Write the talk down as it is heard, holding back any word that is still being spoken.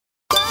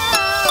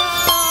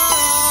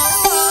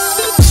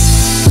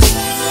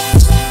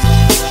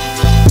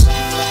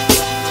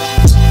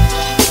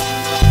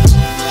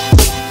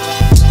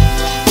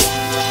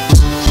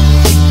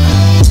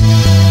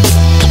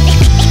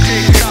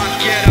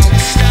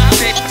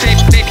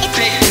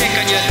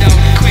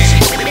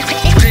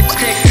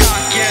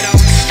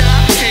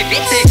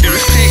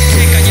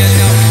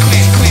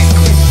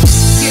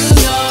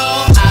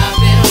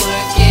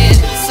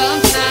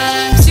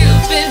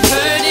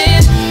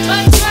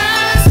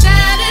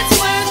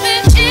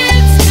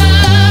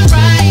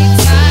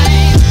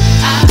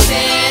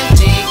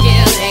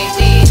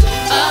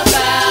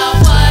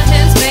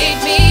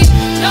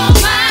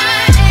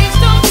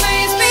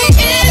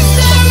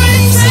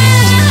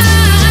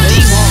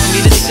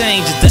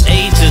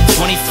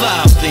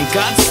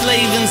God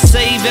slave and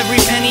save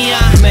every penny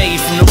I made.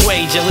 From the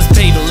wage I was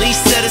paid, at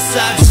least set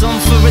aside some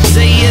for a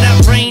day of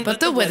that rain. But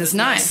the weather's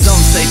nice.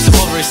 Some say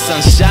tomorrow's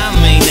sunshine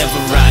may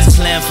never rise.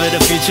 Plan for the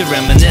future,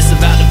 reminisce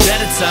about the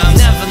better times.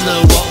 Never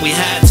know what we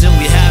had till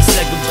we have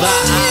said goodbye.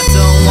 I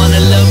don't wanna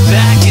look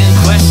back and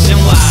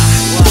question why.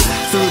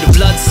 Through the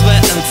blood,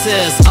 sweat and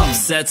tears,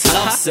 upsets,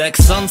 love, sex,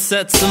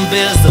 sunsets and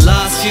beers. The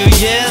last few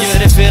years, yeah,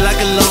 they feel like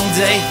a long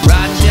day.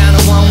 Riding down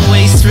a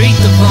one-way street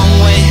the wrong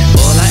way.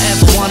 All I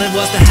ever wanted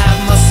was to have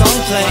my song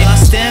play while I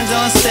stand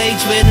on stage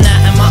with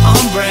Nat and my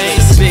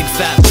hombres. A big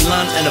fat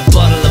blunt and a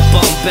bottle of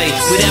Bombay,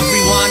 with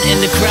everyone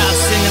in the crowd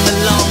singing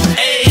along.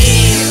 Hey,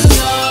 you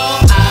know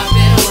I've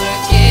been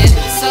working.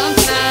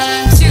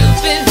 Sometimes you've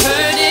been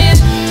hurting,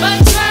 but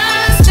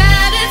trust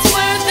that it's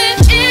worth it.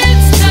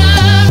 It's the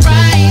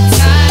right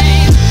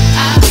time.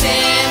 I've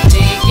been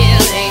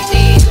thinking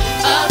lately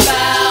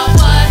about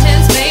what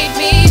has made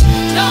me.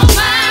 No,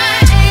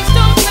 my age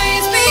don't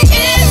faze me.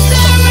 It's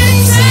the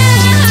right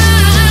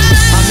time.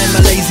 I'm in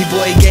my lazy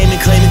boy game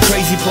and claiming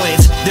crazy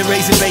points. They're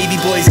raising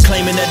baby boys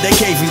claiming that they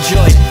gave him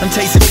joy. I'm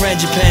tasting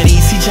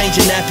frangipanis, he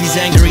changing nappies,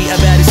 angry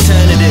about his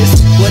turn it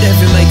is.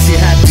 Whatever makes you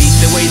happy,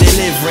 the way they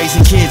live,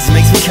 raising kids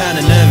makes me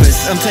kinda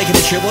nervous. I'm taking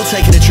a trip, one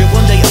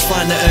day I'll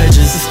find the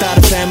urges to start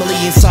a family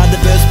inside the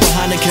birds,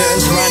 behind the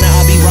curtains. Right now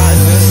I'll be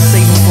writing verses,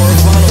 saving for a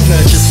final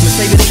purchase. My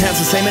saving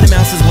accounts the same in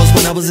amounts as was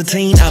when I was a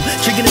teen. I'm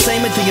drinking the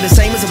same and thinking the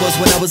same as it was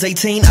when I was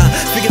 18. I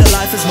figure that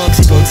life is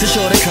moxie books, it's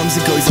short, it comes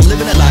and goes. I'm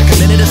living it like a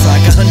minute, it's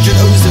like 100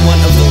 O's in one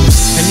of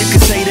those. And you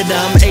could say that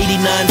I'm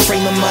 89,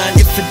 frame of mind.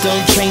 If it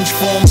don't change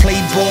form,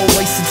 play ball,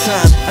 waste of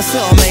time. I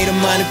thought I made a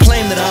mind, a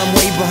claim that I'm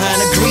way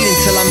behind. Agreed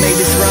until I made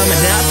this rhyme,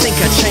 and now I think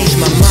I changed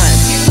my mind.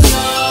 You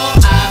know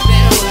I've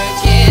been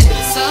working.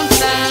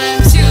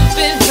 Sometimes you've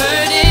been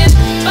hurting,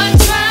 but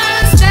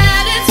trust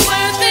that it's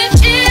worth it.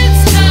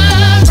 It's the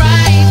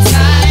right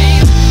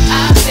time.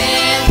 I've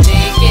been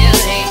thinking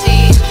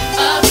lately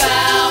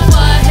about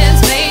what has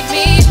made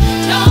me.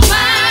 No,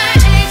 my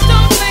age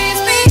don't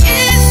faze me.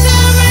 It's the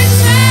right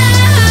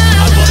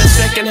time. I bought a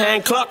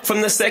second-hand clock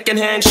from the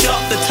second-hand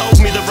shop that told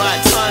me the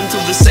right time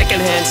till the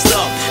second-hand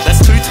stopped. That's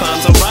 2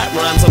 times I write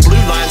rhymes on blue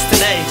lines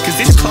today, cause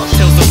this clock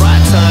tells the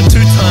right time 2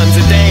 times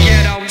a day.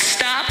 You don't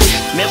stop.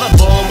 Never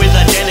born with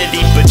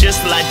identity, but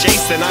just like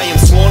Jason, I am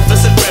sworn for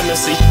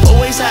supremacy.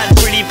 Always had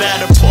pretty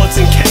bad reports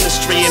in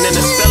chemistry, and in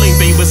a spelling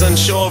bee was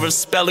unsure of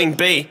spelling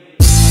bee.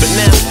 But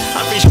now,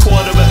 I've reached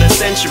quarter of a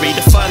century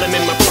to find I'm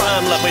in my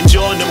prime, like when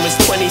Jordan was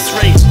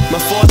 23. My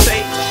forte